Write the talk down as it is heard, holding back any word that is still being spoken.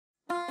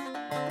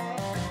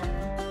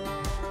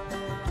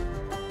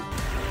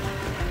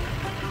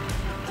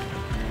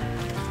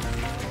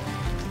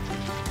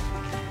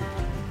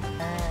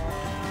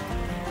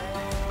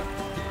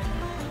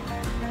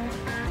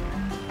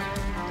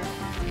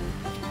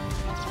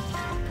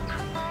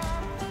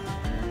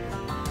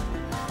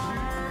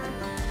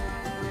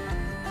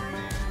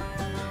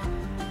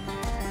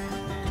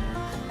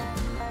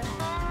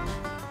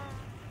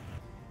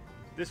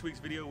This week's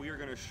video, we are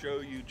going to show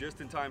you just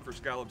in time for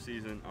scallop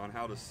season on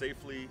how to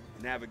safely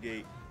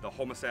navigate the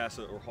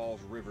Homosassa or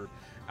Halls River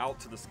out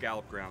to the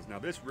scallop grounds. Now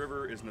this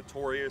river is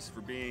notorious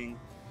for being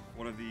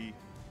one of the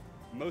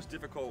most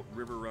difficult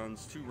river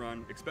runs to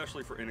run,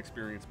 especially for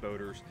inexperienced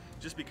boaters,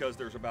 just because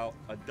there's about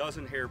a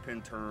dozen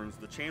hairpin turns,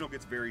 the channel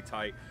gets very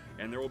tight,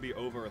 and there will be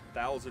over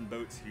 1,000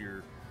 boats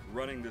here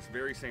running this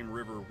very same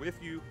river with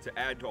you to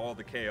add to all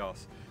the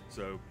chaos.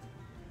 So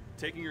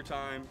taking your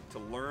time to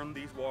learn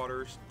these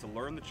waters, to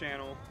learn the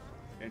channel,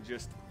 and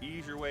just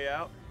ease your way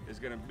out is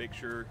going to make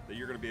sure that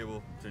you're going to be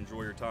able to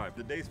enjoy your time.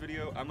 Today's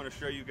video, I'm going to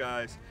show you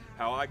guys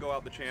how I go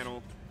out the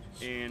channel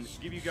and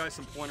give you guys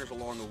some pointers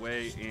along the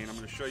way, and I'm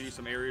going to show you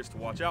some areas to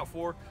watch out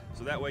for,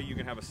 so that way you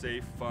can have a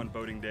safe, fun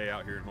boating day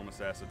out here in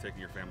Homosassa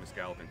taking your family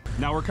scalloping.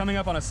 Now we're coming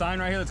up on a sign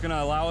right here that's going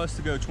to allow us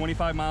to go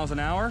 25 miles an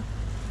hour,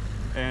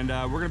 and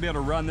we're going to be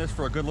able to run this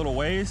for a good little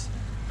ways.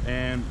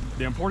 And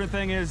the important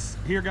thing is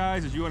here,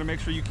 guys, is you want to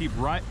make sure you keep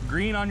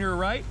green on your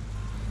right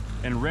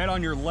and red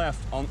on your left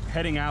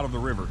heading out of the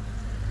river.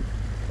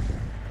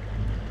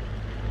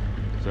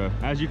 So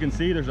as you can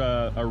see, there's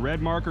a red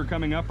marker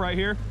coming up right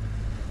here.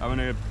 I'm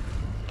going to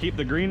keep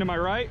the green to my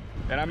right,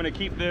 and I'm going to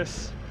keep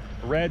this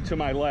red to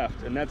my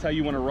left, and that's how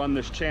you want to run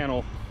this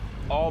channel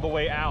all the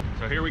way out.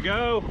 So here we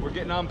go, we're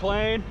getting on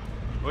plane.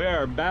 We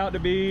are about to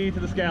be to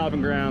the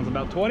scalloping grounds in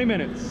about 20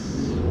 minutes.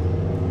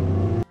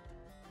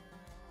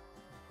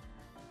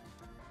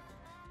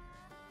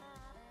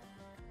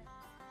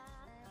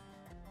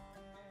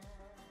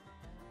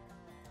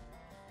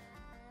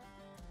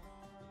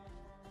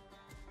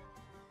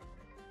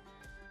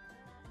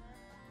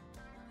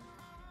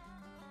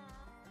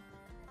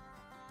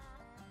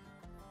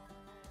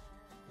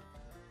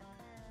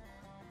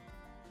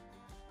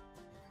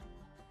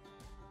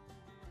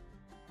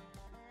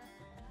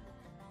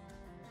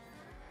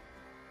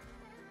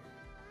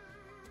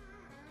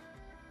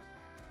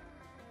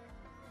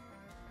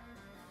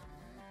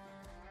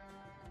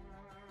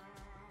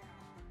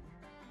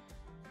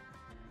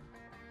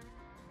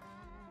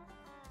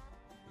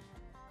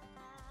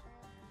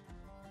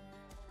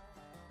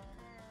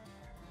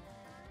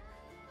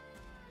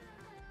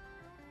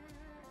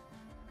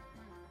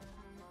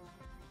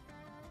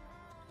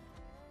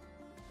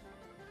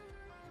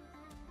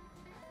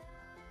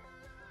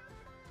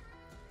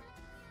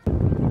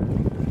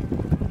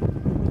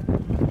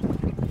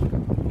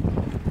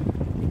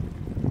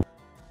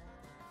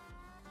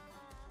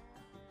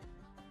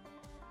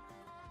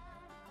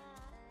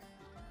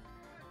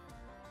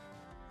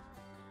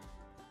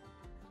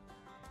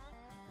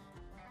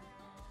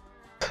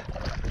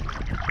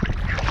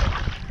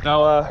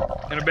 Now,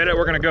 in a minute,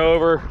 we're going to go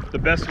over the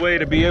best way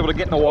to be able to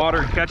get in the water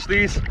and catch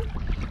these.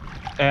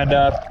 And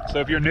so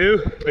if you're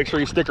new, make sure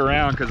you stick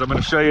around, because I'm going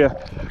to show you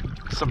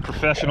some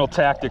professional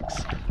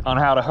tactics on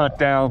how to hunt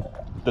down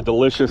the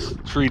delicious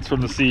treats from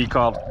the sea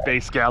called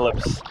bay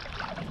scallops.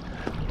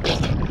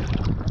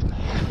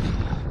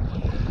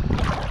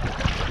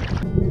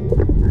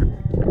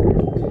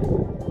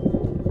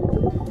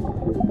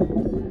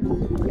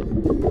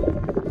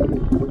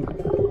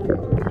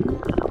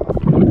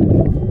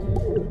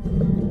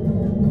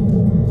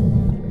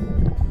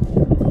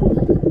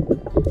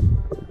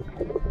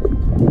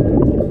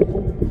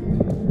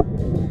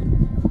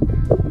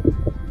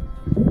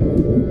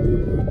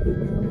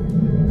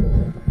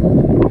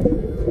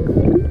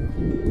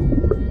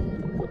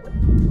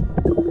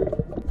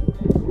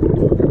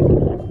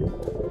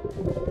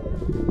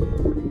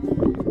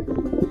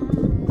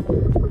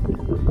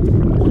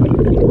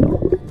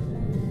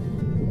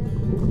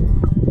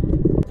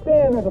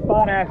 There's a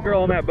fine ass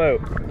girl on that boat.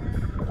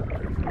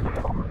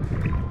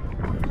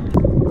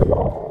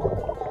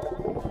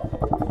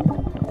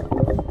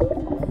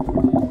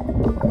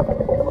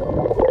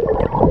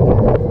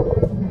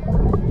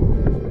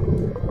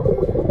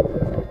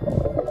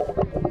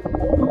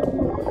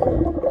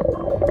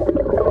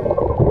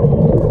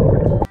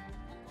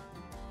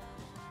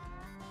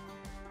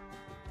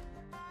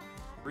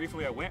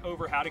 Briefly, I went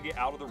over how to get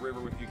out of the river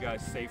with you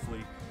guys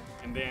safely,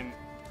 and then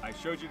I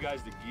showed you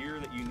guys the gear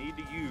that you need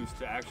to use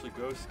to actually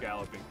go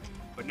scalloping.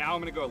 But now I'm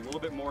going to go a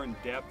little bit more in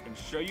depth and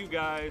show you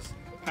guys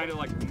kind of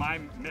like my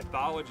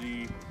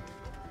methodology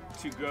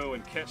to go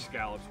and catch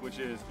scallops, which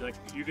is like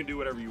you can do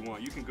whatever you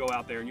want. You can go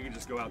out there and you can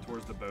just go out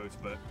towards the boats,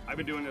 but I've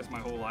been doing this my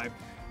whole life.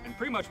 And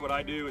pretty much what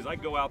I do is I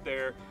go out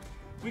there,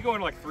 we go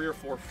into like 3 or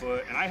 4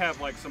 foot, and I have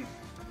some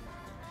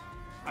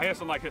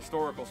like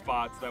historical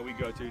spots that we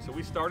go to. So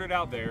we started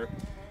out there,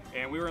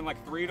 and we were in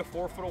like 3 to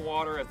 4 foot of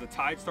water. As the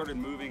tide started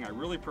moving, I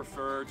really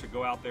prefer to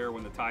go out there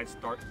when the tide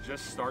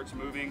just starts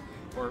moving,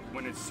 or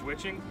when it's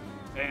switching.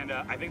 And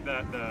I think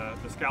that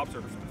the scallops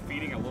are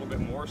feeding a little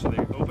bit more, so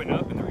they open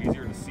up and they're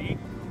easier to see.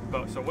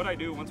 But so what I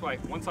do, once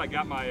I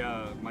got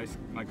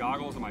my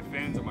goggles and my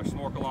fins and my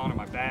snorkel on and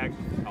my bag,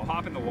 I'll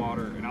hop in the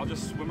water and I'll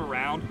just swim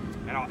around,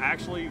 and I'll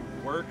actually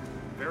work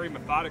very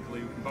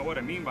methodically. But what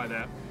I mean by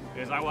that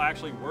is I will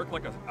actually work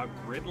like a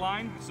grid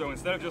line. So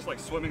instead of just like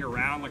swimming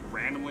around like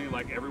randomly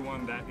like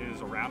everyone that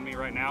is around me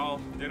right now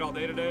did all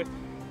day today,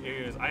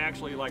 is I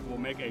actually like will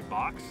make a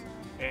box,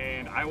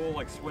 and I will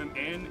like swim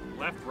in,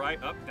 left,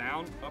 right, up,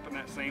 down, up in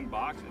that same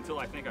box until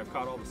I think I've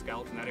caught all the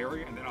scallops in that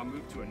area, and then I'll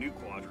move to a new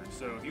quadrant.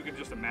 So if you could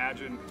just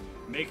imagine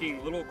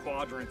making little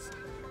quadrants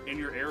in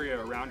your area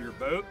around your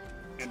boat,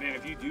 and then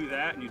if you do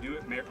that and you do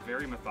it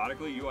very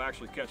methodically, you'll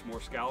actually catch more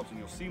scallops and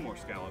you'll see more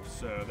scallops.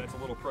 So that's a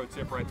little pro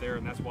tip right there,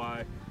 and that's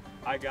why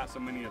I got so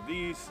many of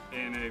these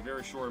in a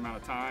very short amount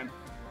of time.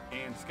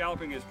 And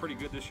scalloping is pretty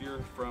good this year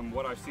from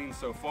what I've seen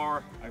so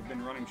far. I've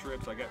been running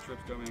trips. I got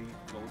trips coming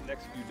the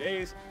next few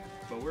days,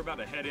 but we're about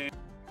to head in.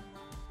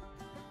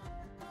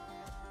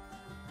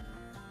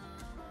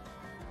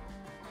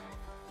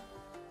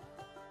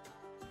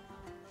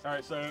 All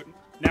right, so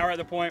now we're at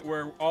the point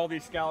where all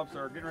these scallops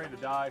are getting ready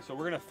to die, so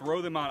we're gonna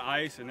throw them on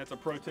ice, and that's a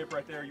pro tip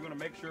right there. You wanna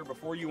make sure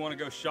before you wanna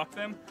go shuck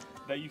them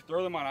that you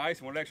throw them on ice,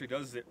 and what it actually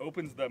does is it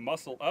opens the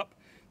muscle up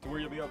to where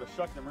you'll be able to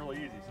shuck them really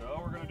easy. So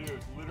all we're gonna do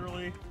is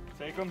literally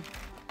take them,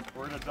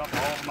 we're gonna dump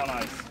all of them on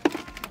ice,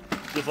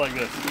 just like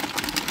this.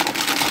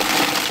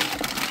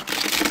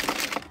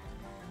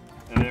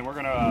 And then we're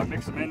gonna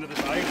mix them into this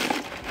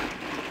ice.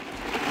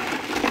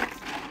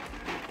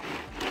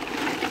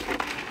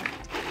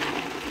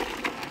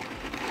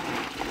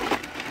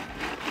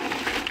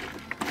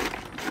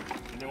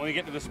 When you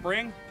get to the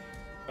spring,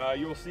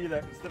 you will see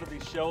that instead of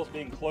these shells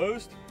being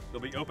closed, they'll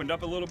be opened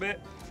up a little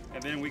bit,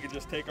 and then we can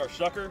just take our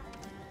shucker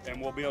and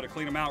we'll be able to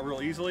clean them out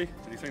real easily,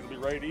 and these things will be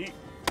ready to eat.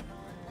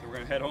 So we're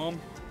gonna head home,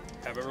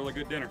 have a really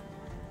good dinner.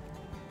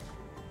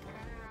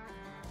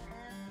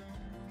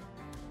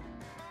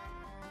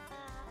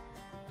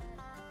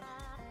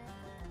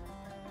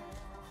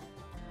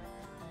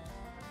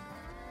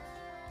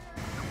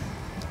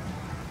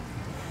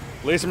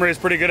 Lisa Marie's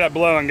pretty good at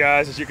blowing,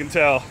 guys, as you can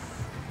tell.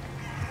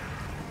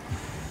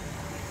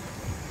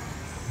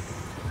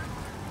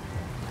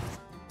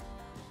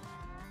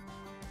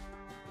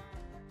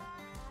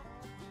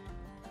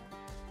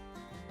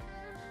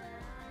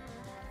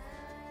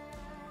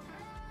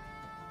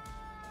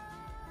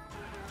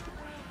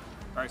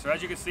 All right, so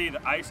as you can see,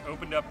 the ice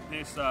opened up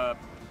this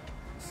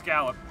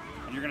scallop,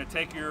 and you're gonna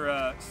take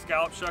your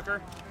scallop shucker,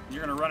 and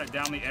you're gonna run it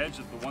down the edge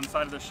of the one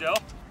side of the shell,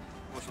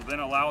 which will then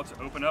allow it to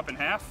open up in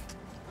half,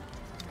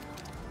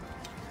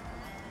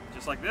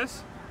 just like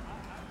this.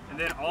 And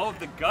then all of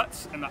the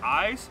guts and the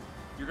eyes,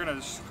 you're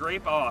gonna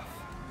scrape off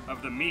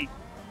of the meat,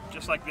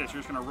 just like this.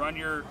 You're just gonna run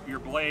your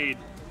blade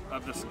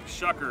of the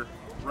shucker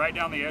right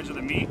down the edge of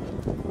the meat,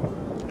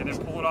 and then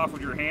pull it off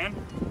with your hand.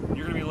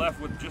 You're gonna be left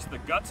with just the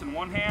guts in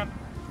one hand,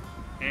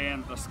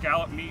 and the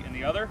scallop meat in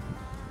the other,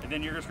 and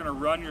then you're just gonna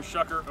run your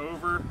shucker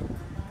over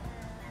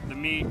the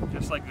meat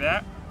just like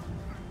that,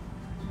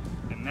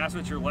 and that's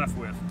what you're left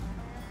with.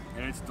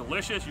 And it's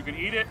delicious. You can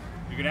eat it.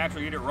 You can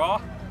actually eat it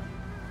raw.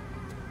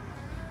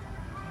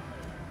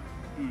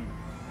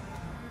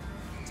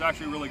 It's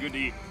actually really good to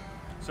eat.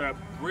 So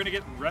we're gonna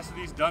get the rest of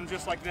these done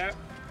just like that,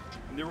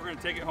 and then we're gonna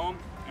take it home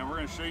and we're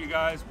gonna show you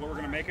guys what we're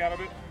gonna make out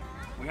of it.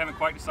 We haven't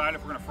quite decided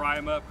if we're gonna fry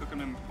them up, cook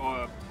them,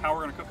 how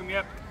we're gonna cook them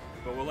yet,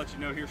 but we'll let you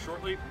know here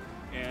shortly,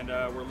 and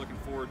we're looking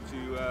forward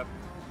to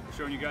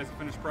showing you guys the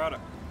finished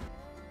product.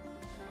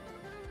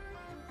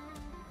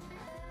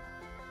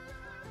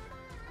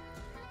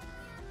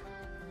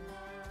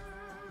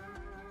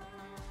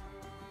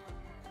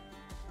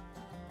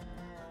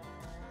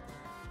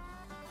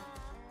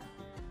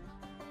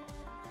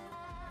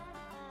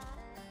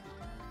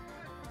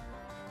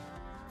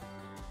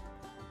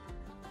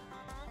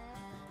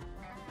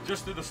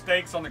 Just threw the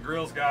steaks on the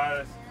grills,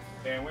 guys,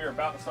 and we are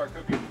about to start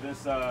cooking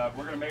this. We're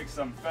gonna make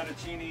some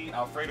fettuccine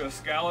Alfredo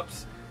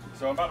scallops.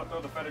 So I'm about to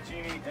throw the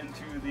fettuccine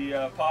into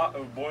the pot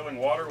of boiling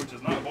water, which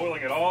is not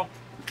boiling at all,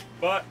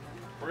 but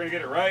we're gonna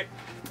get it right.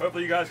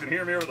 Hopefully you guys can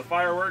hear me over the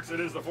fireworks. It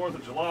is the 4th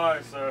of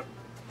July, so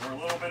we're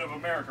a little bit of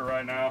America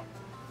right now,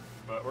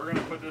 but we're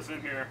gonna put this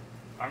in here.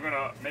 I'm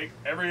gonna make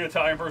every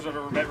Italian person I've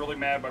ever met really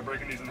mad by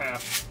breaking these in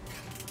half,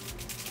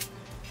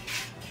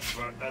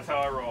 but that's how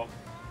I roll.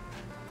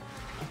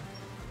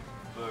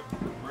 So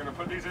we're gonna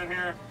put these in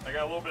here. I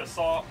got a little bit of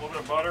salt, a little bit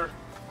of butter.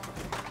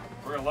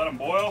 We're gonna let them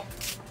boil.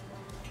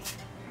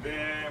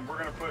 Then we're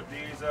gonna put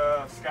these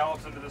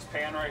scallops into this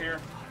pan right here.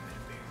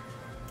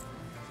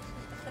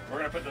 We're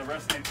gonna put the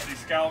rest of these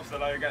scallops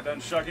that I got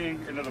done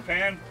shucking into the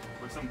pan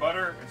with some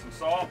butter and some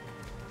salt.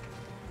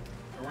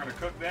 And we're gonna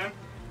cook them.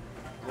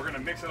 We're gonna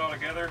mix it all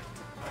together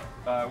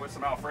with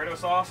some Alfredo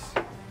sauce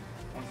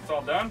once it's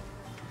all done.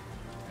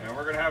 And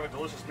we're gonna have a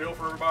delicious meal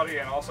for everybody,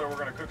 and also we're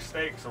gonna cook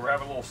steak, so we're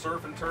having a little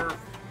surf and turf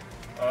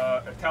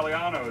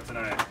Italiano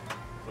tonight.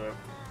 So,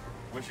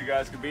 wish you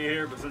guys could be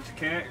here, but since you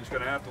can't, you're just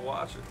gonna have to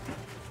watch it.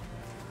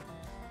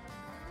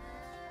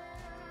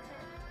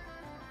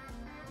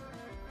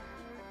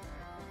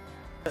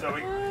 So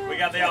we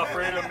got the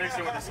Alfredo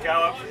mixing with the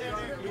scallop.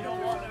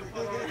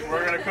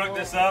 We're gonna cook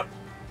this up.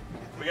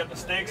 We got the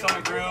steaks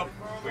on the grill.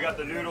 We got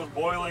the noodles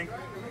boiling.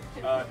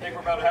 I think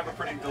we're about to have a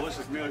pretty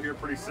delicious meal here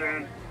pretty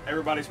soon.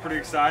 Everybody's pretty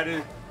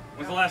excited.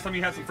 When's the last time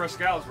you had some fresh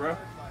scallops, bro?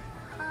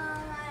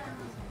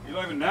 You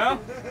don't even know?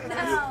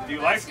 No. Do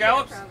you like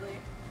scallops? I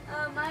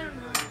don't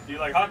know. Do you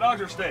like hot dogs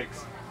or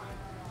steaks?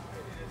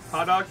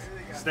 Hot dogs?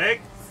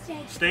 Steak? Steak.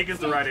 Steak is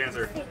the right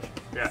answer.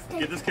 Yeah,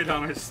 get this kid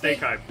on his steak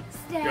hype.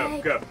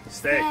 Go, go.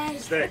 Steak,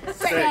 steak,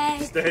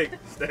 steak, steak,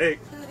 steak.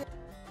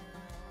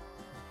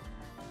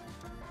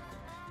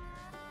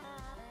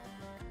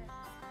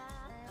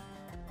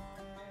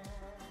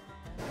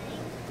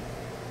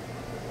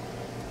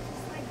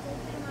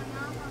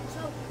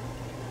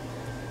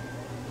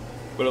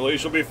 But at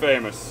least you'll be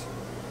famous.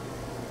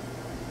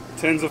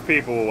 Tens of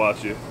people will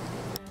watch you.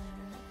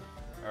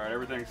 Alright,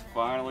 everything's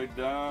finally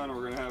done.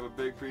 We're gonna have a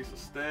big piece of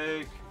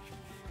steak.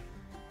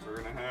 We're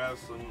gonna have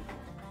some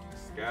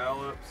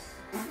scallops.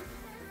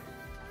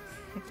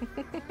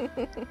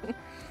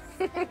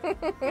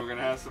 We're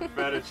gonna have some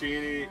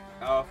fettuccine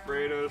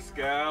Alfredo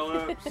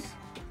scallops.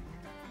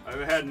 I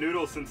haven't had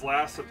noodles since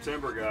last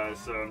September, guys,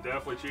 so I'm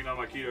definitely cheating on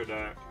my keto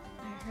diet.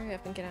 Hurry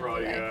up and get out for of all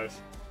the you way. guys.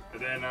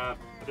 And then I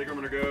think I'm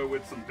gonna go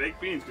with some baked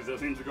beans because that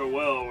seems to go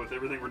well with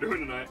everything we're doing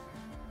tonight.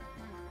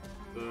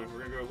 So we're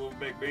gonna go with little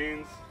baked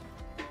beans.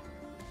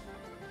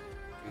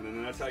 And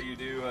then that's how you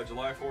do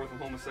July 4th in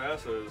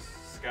Homosassa, is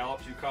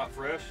scallops you caught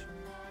fresh,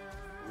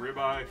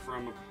 ribeye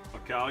from a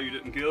cow you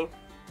didn't kill,